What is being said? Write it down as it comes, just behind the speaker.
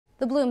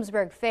The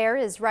Bloomsburg Fair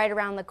is right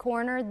around the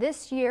corner.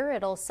 This year,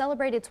 it'll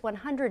celebrate its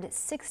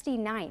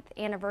 169th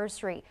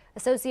anniversary.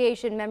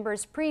 Association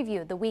members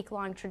previewed the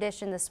week-long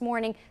tradition this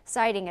morning,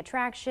 citing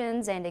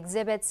attractions and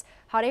exhibits,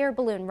 hot air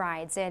balloon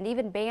rides, and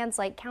even bands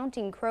like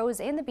Counting Crows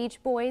and the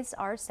Beach Boys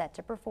are set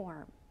to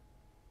perform.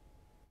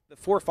 The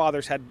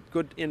forefathers had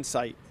good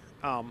insight,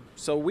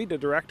 so we, the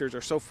directors,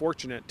 are so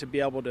fortunate to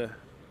be able to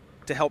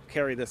help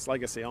carry this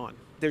legacy on.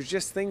 There's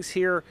just things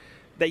here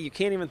that you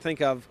can't even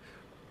think of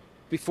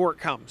before it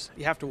comes.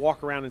 You have to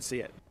walk around and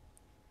see it.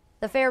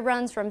 The fair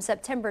runs from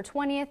September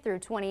 20th through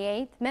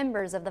 28th.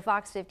 Members of the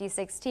Fox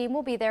 56 team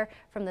will be there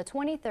from the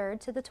 23rd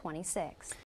to the 26th.